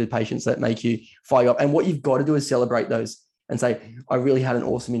interactions with patients that make you fire up. And what you've got to do is celebrate those and say, I really had an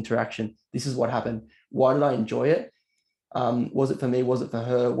awesome interaction. This is what happened. Why did I enjoy it? Was it for me? Was it for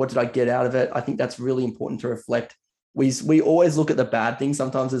her? What did I get out of it? I think that's really important to reflect. We always look at the bad things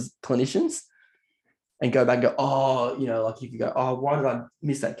sometimes as clinicians and go back and go, oh, like if you go, oh, why did I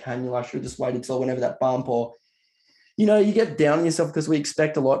miss that cannula? I should have just waited till I went over that bump. Or, you get down on yourself because we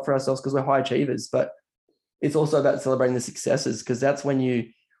expect a lot for ourselves because we're high achievers. But it's also about celebrating the successes, because that's when you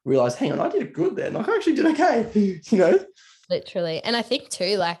realize, hang on, I did good then. Like, I actually did okay, Literally. And I think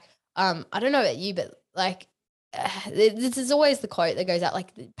too, like, I don't know about you, but like, this is always the quote that goes out,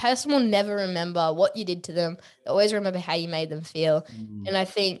 like, the person will never remember what you did to them. They always remember how you made them feel. And I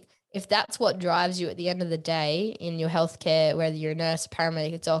think if that's what drives you at the end of the day in your healthcare, whether you're a nurse,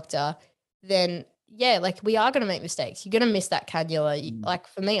 paramedic, a doctor, then yeah, like, we are going to make mistakes. You're going to miss that cannula. Like,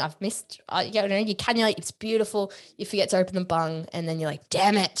 for me, I've missed, you cannulate, it's beautiful. You forget to open the bung, and then you're like,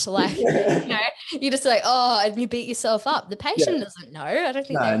 damn it. Like, you're just like, oh, and you beat yourself up. The patient doesn't know. I don't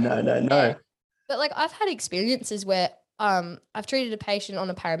think No. But like, I've had experiences where I've treated a patient on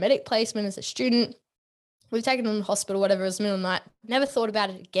a paramedic placement as a student. We've taken them to the hospital, whatever, it was middle of the night, never thought about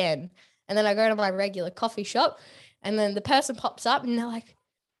it again. And then I go to my regular coffee shop, and then the person pops up, and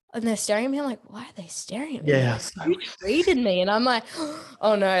they're staring at me. I'm like, why are they staring at me? Yeah. Like, you treated me. And I'm like,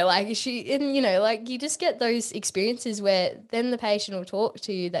 oh no, like, like, you just get those experiences where then the patient will talk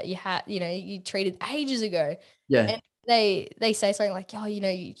to you that you had, you treated ages ago. Yeah. And they say something like, oh, you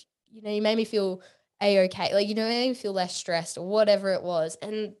made me feel A-okay. Like, made me feel less stressed or whatever it was.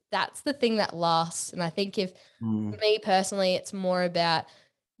 And that's the thing that lasts. And I think for me personally, it's more about,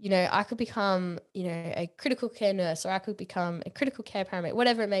 I could become, a critical care nurse, or I could become a critical care paramedic,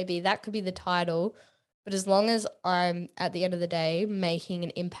 whatever it may be. That could be the title. But as long as I'm, at the end of the day, making an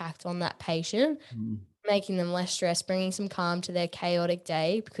impact on that patient, making them less stressed, bringing some calm to their chaotic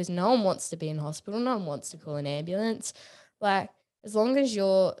day, because no one wants to be in hospital. No one wants to call an ambulance. Like, as long as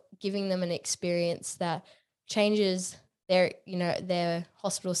you're giving them an experience that changes their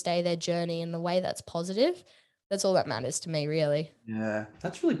hospital stay, their journey in the way that's positive, that's all that matters to me, really. Yeah,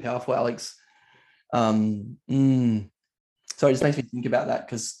 that's really powerful, Alex. So it just makes me think about that,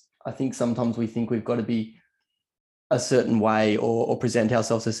 because I think sometimes we think we've got to be a certain way or present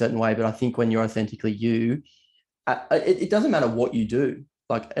ourselves a certain way. But I think when you're authentically you, it doesn't matter what you do,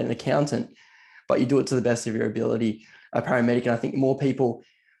 like an accountant, but you do it to the best of your ability, a paramedic. And I think more people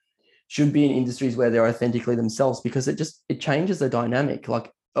should be in industries where they're authentically themselves, because it changes the dynamic,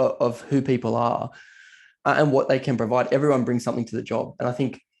 like of who people are. And what they can provide. Everyone brings something to the job. And I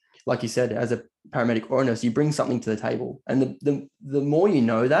think, like you said, as a paramedic or a nurse, you bring something to the table. And the more you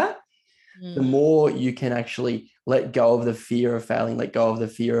know that, the more you can actually let go of the fear of failing, let go of the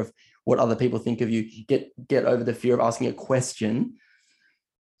fear of what other people think of you, get over the fear of asking a question.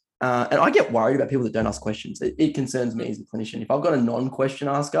 And I get worried about people that don't ask questions. It concerns me as a clinician. If I've got a non-question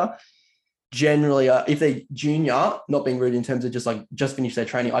asker, generally, if they're junior, not being rude in terms of just finished their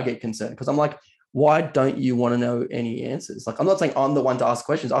training, I get concerned because I'm like, why don't you want to know any answers? Like, I'm not saying I'm the one to ask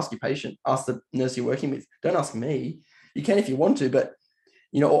questions. Ask your patient, ask the nurse you're working with. Don't ask me. You can if you want to, but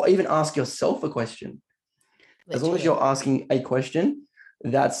or even ask yourself a question. Literally. As long as you're asking a question,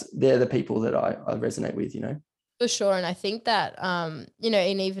 they're the people that I resonate with, For sure. And I think that,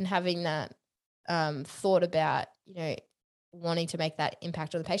 in even having that thought about, wanting to make that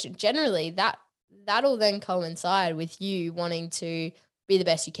impact on the patient, generally that'll then coincide with you wanting to be the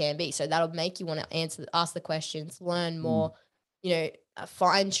best you can be. So that'll make you want to ask the questions, learn more,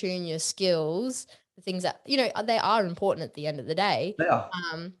 fine tune your skills, the things that, they are important at the end of the day. They are.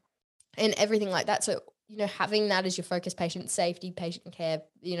 And everything like that. So, having that as your focus, patient safety, patient care,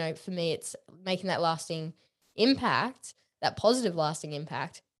 for me, it's making that lasting impact, that positive lasting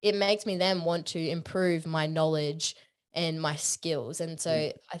impact. It makes me then want to improve my knowledge and my skills. And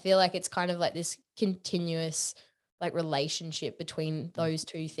so I feel like it's kind of like this continuous like relationship between those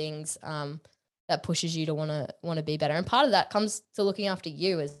two things that pushes you to want to be better. And part of that comes to looking after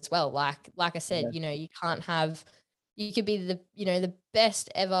you as well. Like I said, you can't have, you could be the best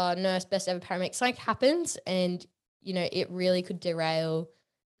ever nurse, best ever paramedic. Something happens and, it really could derail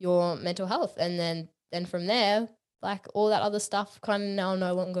your mental health. And then from there, like all that other stuff kind of now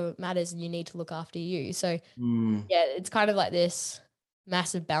no longer matters and you need to look after you. So yeah, it's kind of like this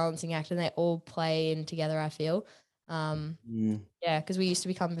massive balancing act and they all play in together, I feel. Yeah, because we used to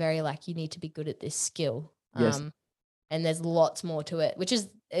become very like, you need to be good at this skill. Yes. And there's lots more to it, which is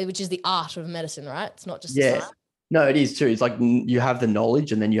the art of medicine, right? It's not just the science. No, it is too. It's like you have the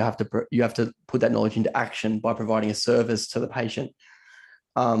knowledge and then you have to put that knowledge into action by providing a service to the patient.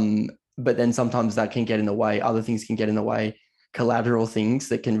 But then sometimes that can get in the way. Other things can get in the way, collateral things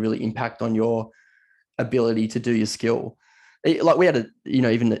that can really impact on your ability to do your skill. Like we had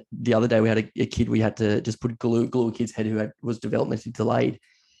even the other day we had a kid, we had to just put glue a kid's head who was developmentally delayed.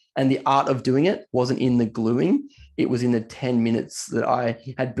 And the art of doing it wasn't in the gluing. It was in the 10 minutes that I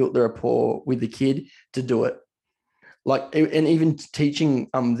had built the rapport with the kid to do it. Like, and even teaching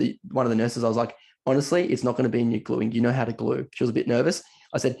one of the nurses, I was like, honestly, it's not going to be in your gluing. You know how to glue. She was a bit nervous.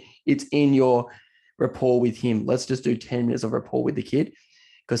 I said, it's in your rapport with him. Let's just do 10 minutes of rapport with the kid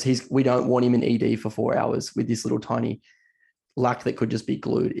because we don't want him in ED for 4 hours with this little tiny lac that could just be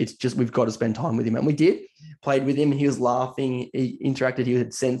glued. It's just, we've got to spend time with him. And we did, played with him. He was laughing. He interacted. He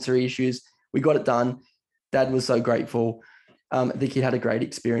had sensory issues. We got it done. Dad was so grateful. The kid had a great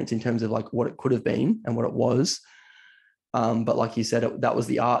experience in terms of like what it could have been and what it was. But like you said, that was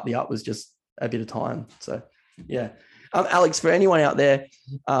the art. The art was just a bit of time. So yeah. Alex, for anyone out there,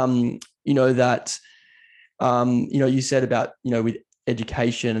 that, you said about, with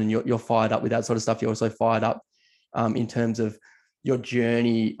education and you're fired up with that sort of stuff. You're also fired up in terms of your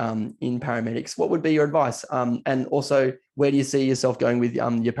journey in paramedics. What would be your advice? And also, where do you see yourself going with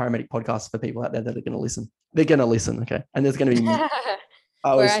your paramedic podcast for people out there that are going to listen? They're going to listen, okay? And there's going to be...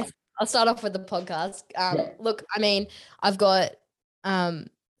 I'll start off with the podcast. Look, I mean, I've got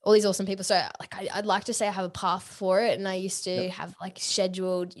all these awesome people. So like, I'd like to say I have a path for it. And I used to have like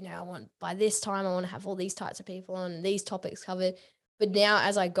scheduled, I want by this time, I want to have all these types of people on these topics covered. But now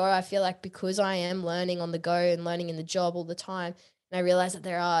as I go, I feel like because I am learning on the go and learning in the job all the time, and I realize that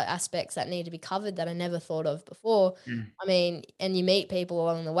there are aspects that need to be covered that I never thought of before. I mean, and you meet people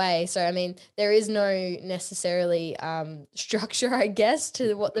along the way. So, I mean, there is no necessarily structure, I guess,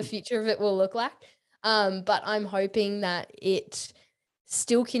 to what the future of it will look like. But I'm hoping that it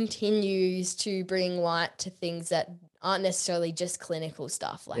still continues to bring light to things that aren't necessarily just clinical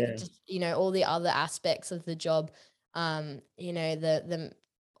stuff, like just, all the other aspects of the job,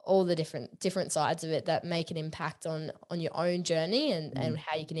 all the different sides of it that make an impact on your own journey and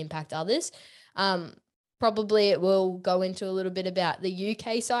how you can impact others. Probably it will go into a little bit about the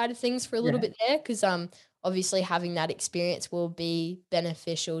UK side of things for a little bit there, because obviously having that experience will be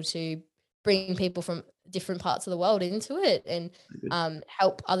beneficial to bring people from different parts of the world into it and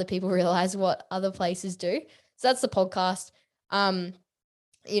help other people realize what other places do. So that's the podcast.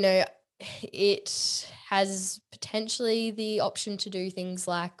 It has potentially the option to do things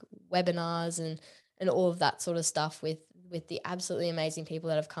like webinars and all of that sort of stuff with the absolutely amazing people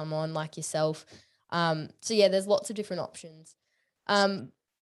that have come on, like yourself. So yeah, there's lots of different options. So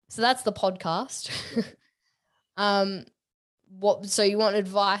that's the podcast. So you want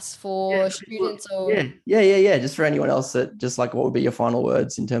advice for students or? Yeah. Just for anyone else that just like, what would be your final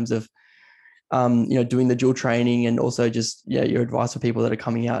words in terms of, doing the dual training and also just, your advice for people that are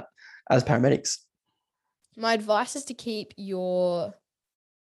coming out as paramedics? My advice is to keep your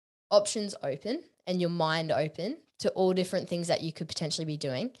options open and your mind open to all different things that you could potentially be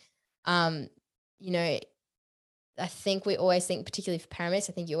doing. You know, I think we always think, particularly for paramedics,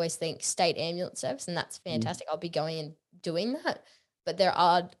 I think you always think state ambulance service, and that's fantastic. I'll be going and doing that. But there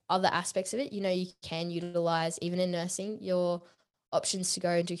are other aspects of it. You know, you can utilize, even in nursing, your options to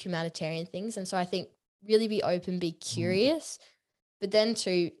go and do humanitarian things. And so I think really be open, be curious, but then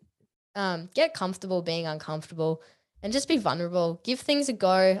to get comfortable being uncomfortable and just be vulnerable. Give things a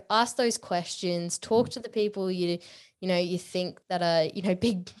go. Ask those questions. Talk to the people you think that are,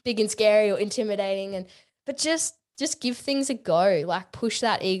 big and scary or intimidating, but just give things a go. Like, push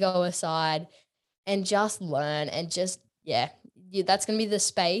that ego aside and just learn, and just that's going to be the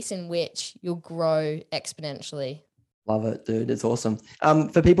space in which you'll grow exponentially. Love it, dude. It's awesome.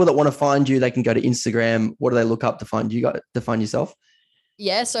 For people that want to find you, they can go to Instagram. What do they look up to find you? To find yourself?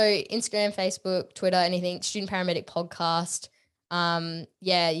 Yeah, so Instagram, Facebook, Twitter, anything, Student Paramedic Podcast.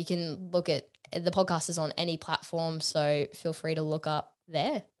 You can look at the podcast is on any platform, so feel free to look up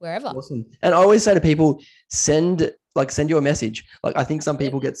there, wherever. Awesome. And I always say to people, send you a message. Like, I think some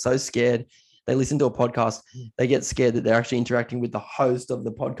people get so scared. They listen to a podcast, they get scared that they're actually interacting with the host of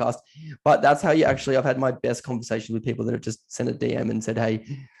the podcast. But that's how I've had my best conversations with people that have just sent a DM and said, hey,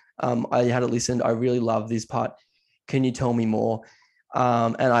 I had it listened. I really love this part. Can you tell me more?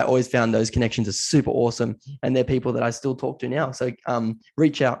 And I always found those connections are super awesome. And they're people that I still talk to now. So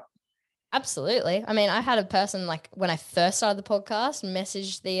reach out. Absolutely. I mean, I had a person, like, when I first started the podcast,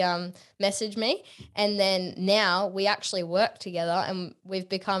 message me, and then now we actually work together and we've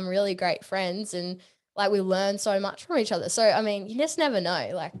become really great friends, and like, we learn so much from each other. So, I mean, you just never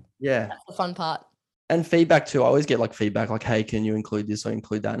know. Like, that's the fun part. And feedback too. I always get like feedback like, hey, can you include this or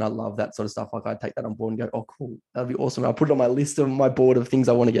include that? And I love that sort of stuff. Like, I take that on board and go, oh, cool. That'd be awesome. I'll put it on my list of my board of things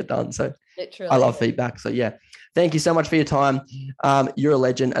I want to get done. So literally, I love feedback. So yeah, thank you so much for your time. You're a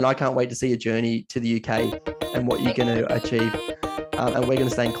legend, and I can't wait to see your journey to the UK and what you're going to achieve. And we're going to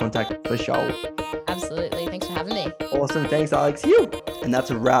stay in contact for sure. Absolutely. Thanks for having me. Awesome. Thanks, Alex. You. And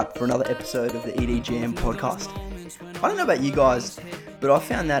that's a wrap for another episode of the EDGM podcast. I don't know about you guys, but I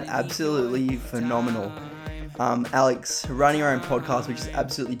found that absolutely phenomenal. Alex running her own podcast, which is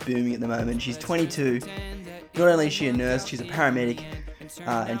absolutely booming at the moment. She's 22. Not only is she a nurse, she's a paramedic,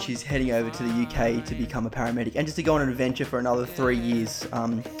 and she's heading over to the UK to become a paramedic and just to go on an adventure for another 3 years.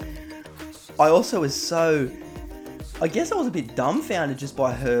 I also was I guess I was a bit dumbfounded just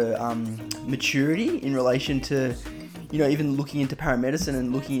by her maturity in relation to, even looking into paramedicine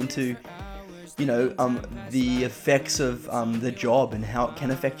and looking into the effects of the job and how it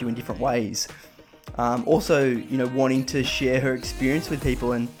can affect you in different ways. Also, wanting to share her experience with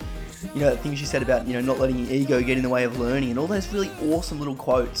people, and, the things she said about, not letting your ego get in the way of learning, and all those really awesome little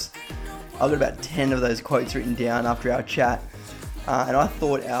quotes. I've got about 10 of those quotes written down after our chat, and I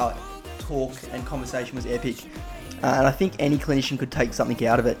thought our talk and conversation was epic. And I think any clinician could take something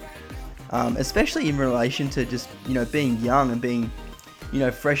out of it, especially in relation to just, being young and being,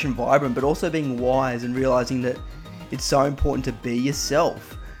 fresh and vibrant, but also being wise and realizing that it's so important to be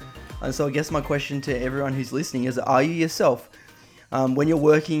yourself. And so I guess my question to everyone who's listening is, are you yourself? When you're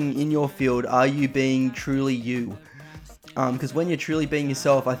working in your field, are you being truly you? Because when you're truly being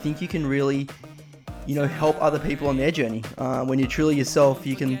yourself, I think you can really, help other people on their journey. When you're truly yourself,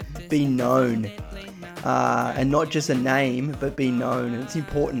 you can be known. And not just a name, but be known. And it's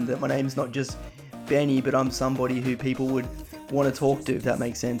important that my name's not just Benny, but I'm somebody who people would want to talk to, if that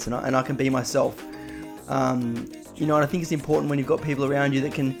makes sense. And I can be myself. And I think it's important when you've got people around you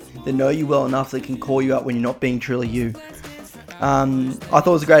that know you well enough that can call you out when you're not being truly you. I thought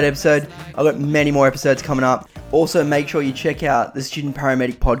it was a great episode. I've got many more episodes coming up. Also, make sure you check out the Student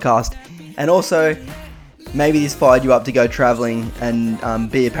Paramedic Podcast. And also, maybe this fired you up to go traveling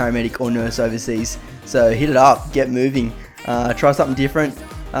and be a paramedic or nurse overseas. So hit it up, get moving, try something different,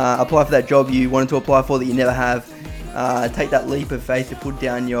 apply for that job you wanted to apply for that you never have. Take that leap of faith to put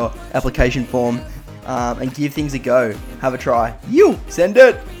down your application form and give things a go. Have a try. Send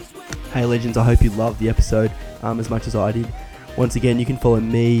it. Hey legends, I hope you loved the episode as much as I did. Once again, you can follow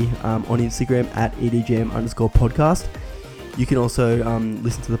me on Instagram at EDGM_podcast. You can also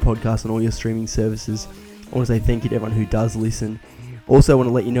listen to the podcast on all your streaming services. I want to say thank you to everyone who does listen. Also, I want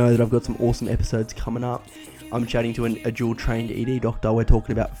to let you know that I've got some awesome episodes coming up. I'm chatting to a dual-trained ED doctor. We're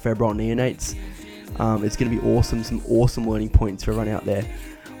talking about febrile neonates. It's going to be awesome, some awesome learning points for everyone out there.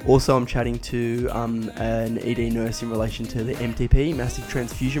 Also, I'm chatting to an ED nurse in relation to the MTP, Massive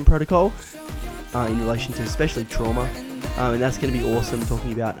Transfusion Protocol, in relation to especially trauma. And that's going to be awesome,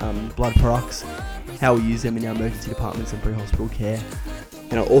 talking about blood products, how we use them in our emergency departments and pre-hospital care.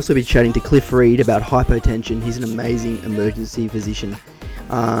 And I'll also be chatting to Cliff Reed about hypotension. He's an amazing emergency physician.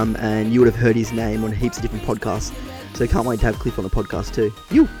 And you would have heard his name on heaps of different podcasts. So can't wait to have Cliff on the podcast too.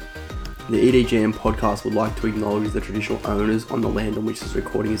 The EDGM podcast would like to acknowledge the traditional owners on the land on which this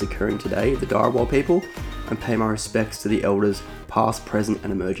recording is occurring today, the Dharawal people, and pay my respects to the elders, past, present,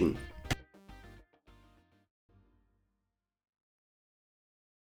 and emerging.